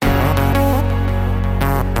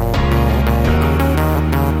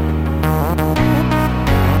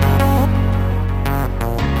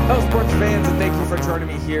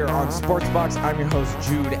SportsBx. I'm your host,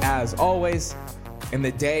 Jude, as always, and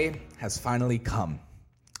the day has finally come.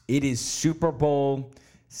 It is Super Bowl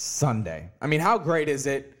Sunday. I mean, how great is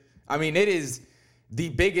it? I mean, it is the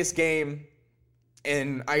biggest game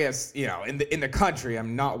in, I guess, in the country.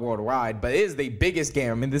 I'm not worldwide, but it is the biggest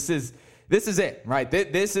game. I mean, this is it, right?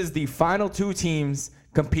 This is the final two teams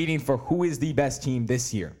competing for who is the best team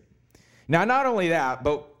this year. Now, not only that,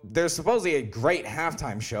 but there's supposedly a great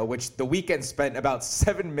halftime show, which The Weeknd spent about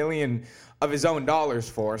 $7 million of his own dollars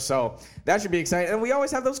for. So that should be exciting. And we always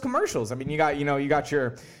have those commercials. I mean, you got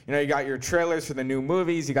your trailers for the new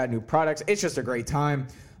movies, you got new products. It's just a great time.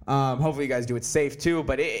 Hopefully you guys do it safe too.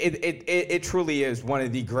 But it truly is one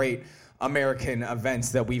of the great American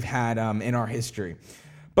events that we've had in our history.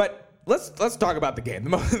 But let's talk about the game,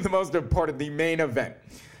 the most important, the main event.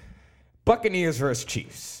 Buccaneers versus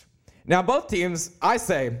Chiefs. Now, both teams, I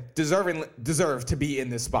say, deserve to be in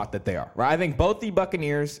this spot that they are. Right? I think both the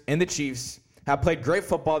Buccaneers and the Chiefs have played great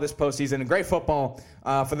football this postseason and great football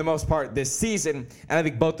for the most part this season, and I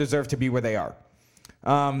think both deserve to be where they are.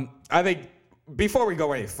 I think before we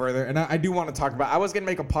go any further, and I do want to talk about, I was going to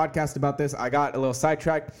make a podcast about this. I got a little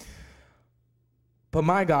sidetracked. But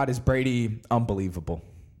my God, is Brady unbelievable.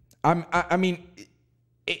 I mean,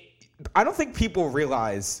 I don't think people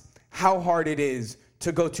realize how hard it is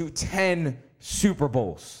to go to 10 Super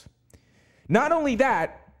Bowls. Not only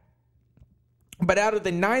that, but out of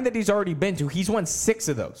the 9 that he's already been to, he's won 6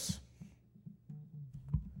 of those.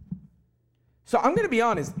 So I'm going to be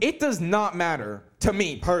honest, it does not matter to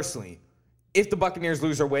me personally if the Buccaneers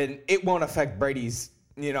lose or win. It won't affect Brady's,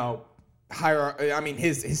 his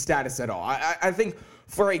status at all. I think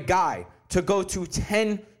for a guy to go to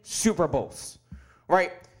 10 Super Bowls,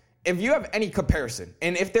 right? If you have any comparison,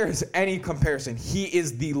 and if there's any comparison, he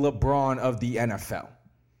is the LeBron of the NFL,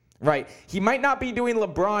 right? He might not be doing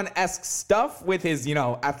LeBron-esque stuff with his,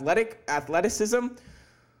 athleticism,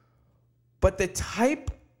 but the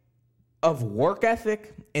type of work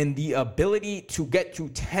ethic and the ability to get to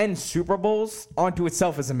 10 Super Bowls onto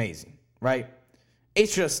itself is amazing, right?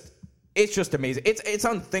 It's just amazing. It's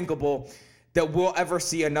unthinkable that we'll ever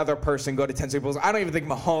see another person go to 10 Super Bowls. I don't even think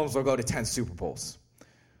Mahomes will go to 10 Super Bowls.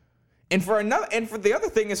 And for the other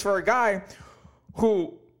thing is for a guy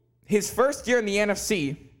who his first year in the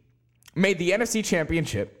NFC made the NFC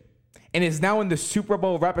Championship and is now in the Super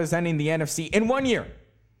Bowl representing the NFC in 1 year.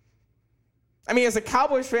 I mean, as a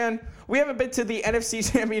Cowboys fan, we haven't been to the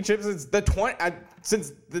NFC Championship since the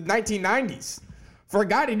 1990s. For a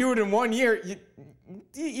guy to do it in 1 year,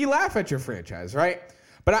 you laugh at your franchise, right?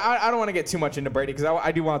 But I don't want to get too much into Brady because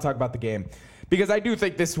I do want to talk about the game. Because I do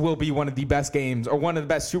think this will be one of the best games or one of the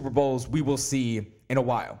best Super Bowls we will see in a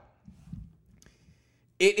while.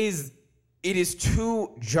 It is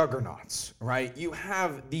two juggernauts, right? You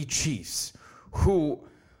have the Chiefs, who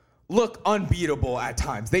look unbeatable at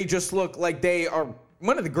times. They just look like they are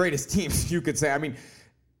one of the greatest teams, you could say. I mean,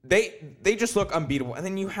 they just look unbeatable. And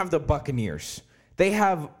then you have the Buccaneers. They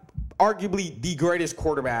have arguably the greatest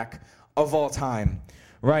quarterback of all time,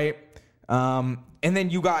 right? And then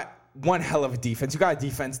you got one hell of a defense. You got a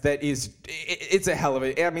defense that it's a hell of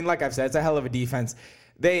a, I mean, like I've said, it's a hell of a defense.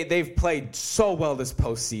 They've played so well this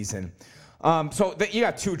postseason. So you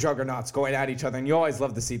got two juggernauts going at each other, and you always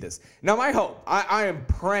love to see this. Now, my hope, I am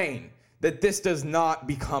praying that this does not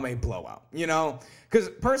become a blowout, because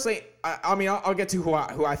personally, I'll get to who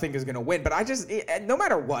I think is going to win, but no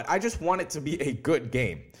matter what, I just want it to be a good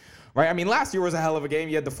game, right? I mean, last year was a hell of a game.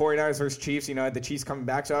 You had the 49ers versus Chiefs, had the Chiefs coming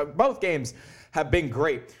back, so both games have been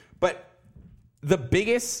great. But the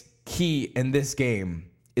biggest key in this game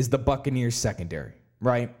is the Buccaneers secondary,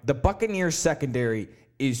 right? The Buccaneers secondary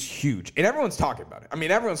is huge. And everyone's talking about it. I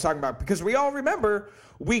mean, everyone's talking about it because we all remember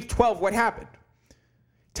Week 12, what happened.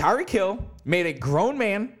 Tyreek Hill made a grown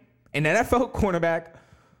man, an NFL cornerback,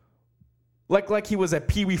 like he was a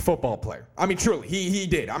peewee football player. I mean, truly, he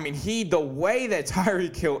did. I mean, the way that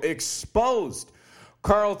Tyreek Hill exposed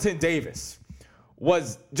Carlton Davis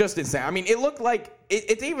was just insane. I mean, it looked like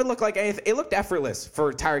it even looked like anything. It looked effortless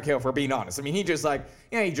for Tyreek Hill, for being honest. I mean, he just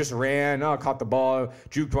ran, caught the ball,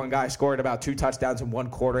 juked one guy, scored about 2 touchdowns in 1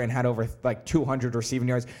 quarter, and had over 200 receiving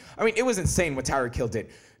yards. I mean, it was insane what Tyreek Hill did.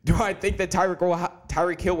 Do I think that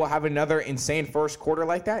Tyreek Hill will have another insane first quarter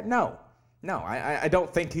like that? No, I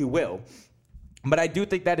don't think he will. But I do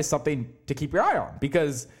think that is something to keep your eye on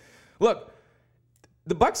because, look,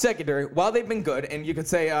 the Bucs secondary, while they've been good, and you could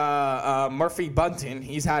say Murphy Bunting,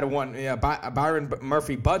 he's had one. Byron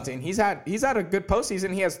Murphy Bunting, he's had a good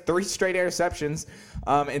postseason. He has 3 straight interceptions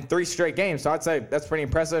in 3 straight games. So I'd say that's pretty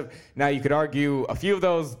impressive. Now you could argue a few of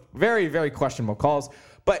those very, very questionable calls,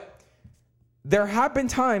 but there have been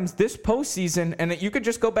times this postseason, and you could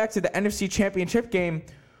just go back to the NFC Championship game,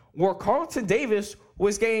 where Carlton Davis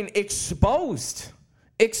was getting exposed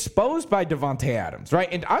by Devontae Adams, right?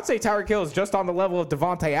 And I'd say Tyreek Hill is just on the level of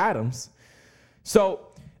Devontae Adams. So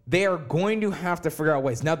they are going to have to figure out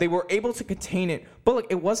ways. Now, they were able to contain it, but look,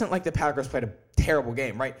 it wasn't like the Packers played a terrible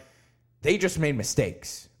game, right? They just made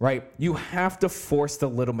mistakes, right? You have to force the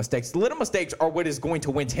little mistakes. The little mistakes are what is going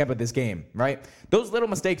to win Tampa this game, right? Those little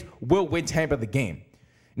mistakes will win Tampa the game.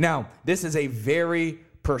 Now, this is a very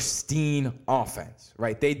pristine offense,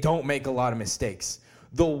 right? They don't make a lot of mistakes.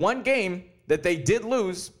 The one game that they did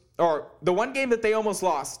lose, or the one game that they almost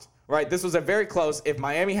lost, right? This was a very close. If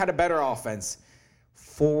Miami had a better offense,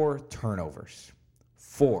 4 turnovers.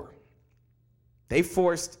 4. They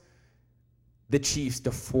forced the Chiefs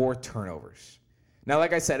to 4 turnovers. Now,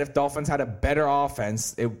 like I said, if Dolphins had a better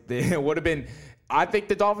offense, it would have been, I think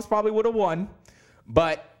the Dolphins probably would have won,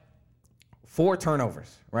 but 4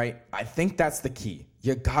 turnovers, right? I think that's the key.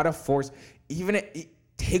 You got to force,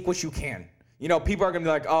 take what you can. You know, people are going to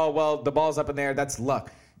be like, oh, well, the ball's up in there. That's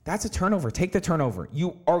luck. That's a turnover. Take the turnover.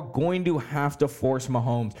 You are going to have to force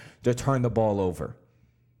Mahomes to turn the ball over.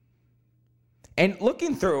 And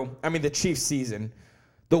looking through, the Chiefs season,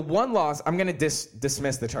 the one loss, I'm going to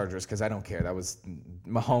dismiss the Chargers because I don't care. That was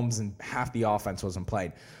Mahomes and half the offense wasn't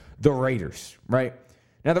played. The Raiders, right?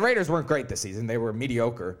 Now, the Raiders weren't great this season. They were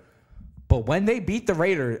mediocre. But when they beat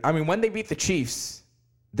when they beat the Chiefs,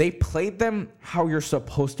 they played them how you're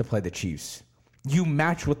supposed to play the Chiefs. You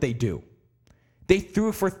match what they do. They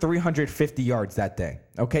threw for 350 yards that day.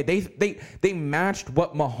 Okay, they matched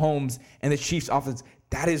what Mahomes and the Chiefs offense.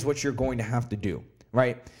 That is what you're going to have to do,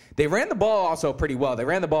 right? They ran the ball also pretty well. They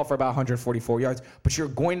ran the ball for about 144 yards, but you're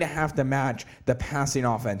going to have to match the passing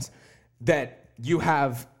offense that you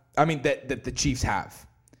have. That the Chiefs have,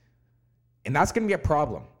 and that's going to be a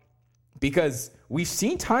problem because we've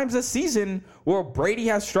seen times this season where Brady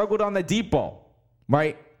has struggled on the deep ball,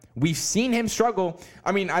 right? We've seen him struggle.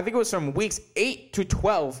 I think it was from weeks 8 to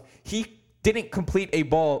 12. He didn't complete a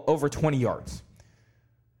ball over 20 yards.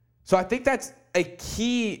 So I think that's a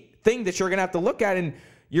key thing that you're going to have to look at, and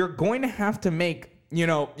you're going to have to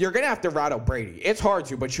you're going to have to rattle Brady. It's hard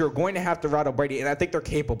to, but you're going to have to rattle Brady, and I think they're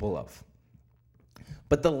capable of.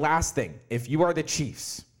 But the last thing, if you are the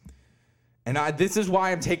Chiefs, and this is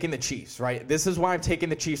why I'm taking the Chiefs, right? This is why I'm taking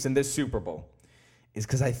the Chiefs in this Super Bowl, is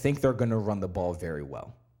because I think they're going to run the ball very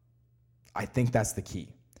well. I think that's the key.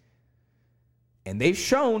 And they've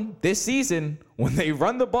shown this season when they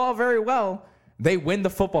run the ball very well, they win the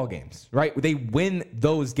football games, right? They win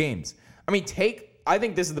those games. I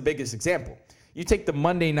think this is the biggest example. You take the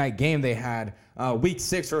Monday night game they had, week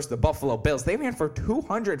 6 versus the Buffalo Bills. They ran for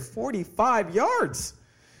 245 yards.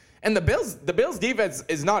 And the Bills defense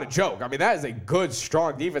is not a joke. That is a good,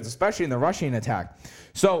 strong defense, especially in the rushing attack.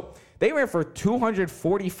 So they ran for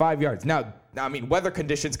 245 yards. Now, weather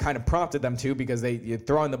conditions kind of prompted them to because you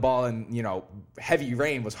throwing the ball and, heavy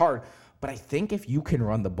rain was hard. But I think if you can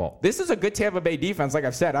run the ball, this is a good Tampa Bay defense. Like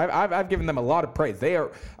I've said, I've given them a lot of praise. They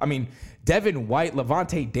are, Devin White,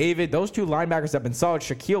 Levante David, those 2 linebackers have been solid.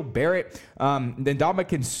 Shaquille Barrett,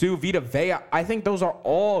 Ndamukong Suh, Vita Vea. I think those are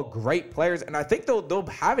all great players, and I think they'll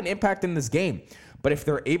have an impact in this game. But if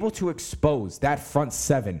they're able to expose that front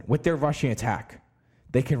 7 with their rushing attack,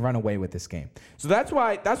 they can run away with this game. So that's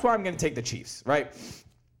why I'm going to take the Chiefs, right?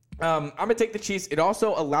 I'm going to take the Chiefs. It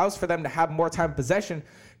also allows for them to have more time of possession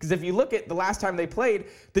because if you look at the last time they played,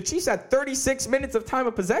 the Chiefs had 36 minutes of time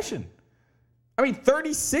of possession.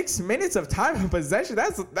 36 minutes of time of possession.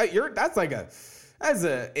 That's an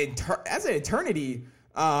eternity.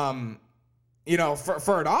 For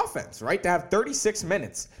an offense, right? To have 36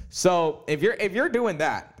 minutes. So if you're doing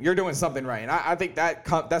that, you're doing something right. And I think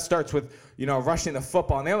that starts with rushing the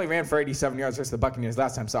football. And they only ran for 87 yards versus the Buccaneers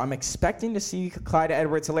last time. So I'm expecting to see Clyde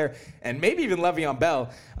Edwards-Helaire and maybe even Le'Veon Bell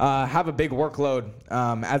have a big workload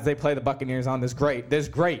as they play the Buccaneers on this great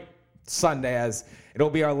Sunday, as it'll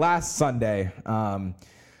be our last Sunday.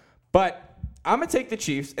 But I'm going to take the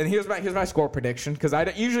Chiefs, and here's my score prediction, because I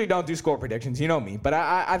usually don't do score predictions. You know me, but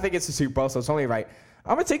I think it's the Super Bowl, so it's only right.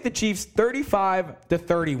 I'm going to take the Chiefs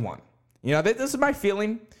 35-31. This is my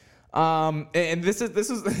feeling, and this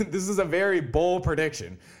is a very bold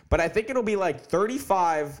prediction, but I think it'll be like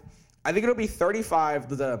 35. I think it'll be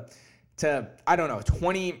 35 to I don't know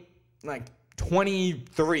 20, like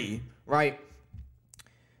 23, right?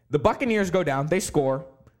 The Buccaneers go down, they score,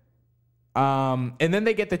 and then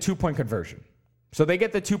they get the 2-point conversion. So they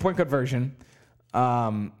get the 2-point conversion.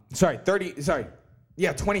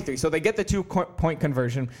 Yeah, 23. So they get the 2-point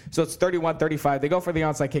conversion. So it's 31-35. They go for the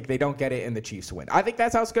onside kick. They don't get it, and the Chiefs win. I think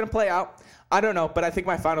that's how it's going to play out. I don't know, but I think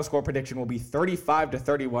my final score prediction will be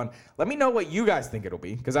 35-31. Let me know what you guys think it'll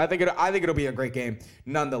be, because I think it'll be a great game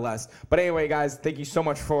nonetheless. But anyway, guys, thank you so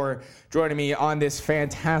much for joining me on this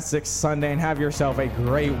fantastic Sunday, and have yourself a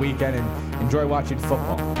great weekend and enjoy watching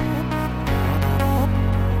football.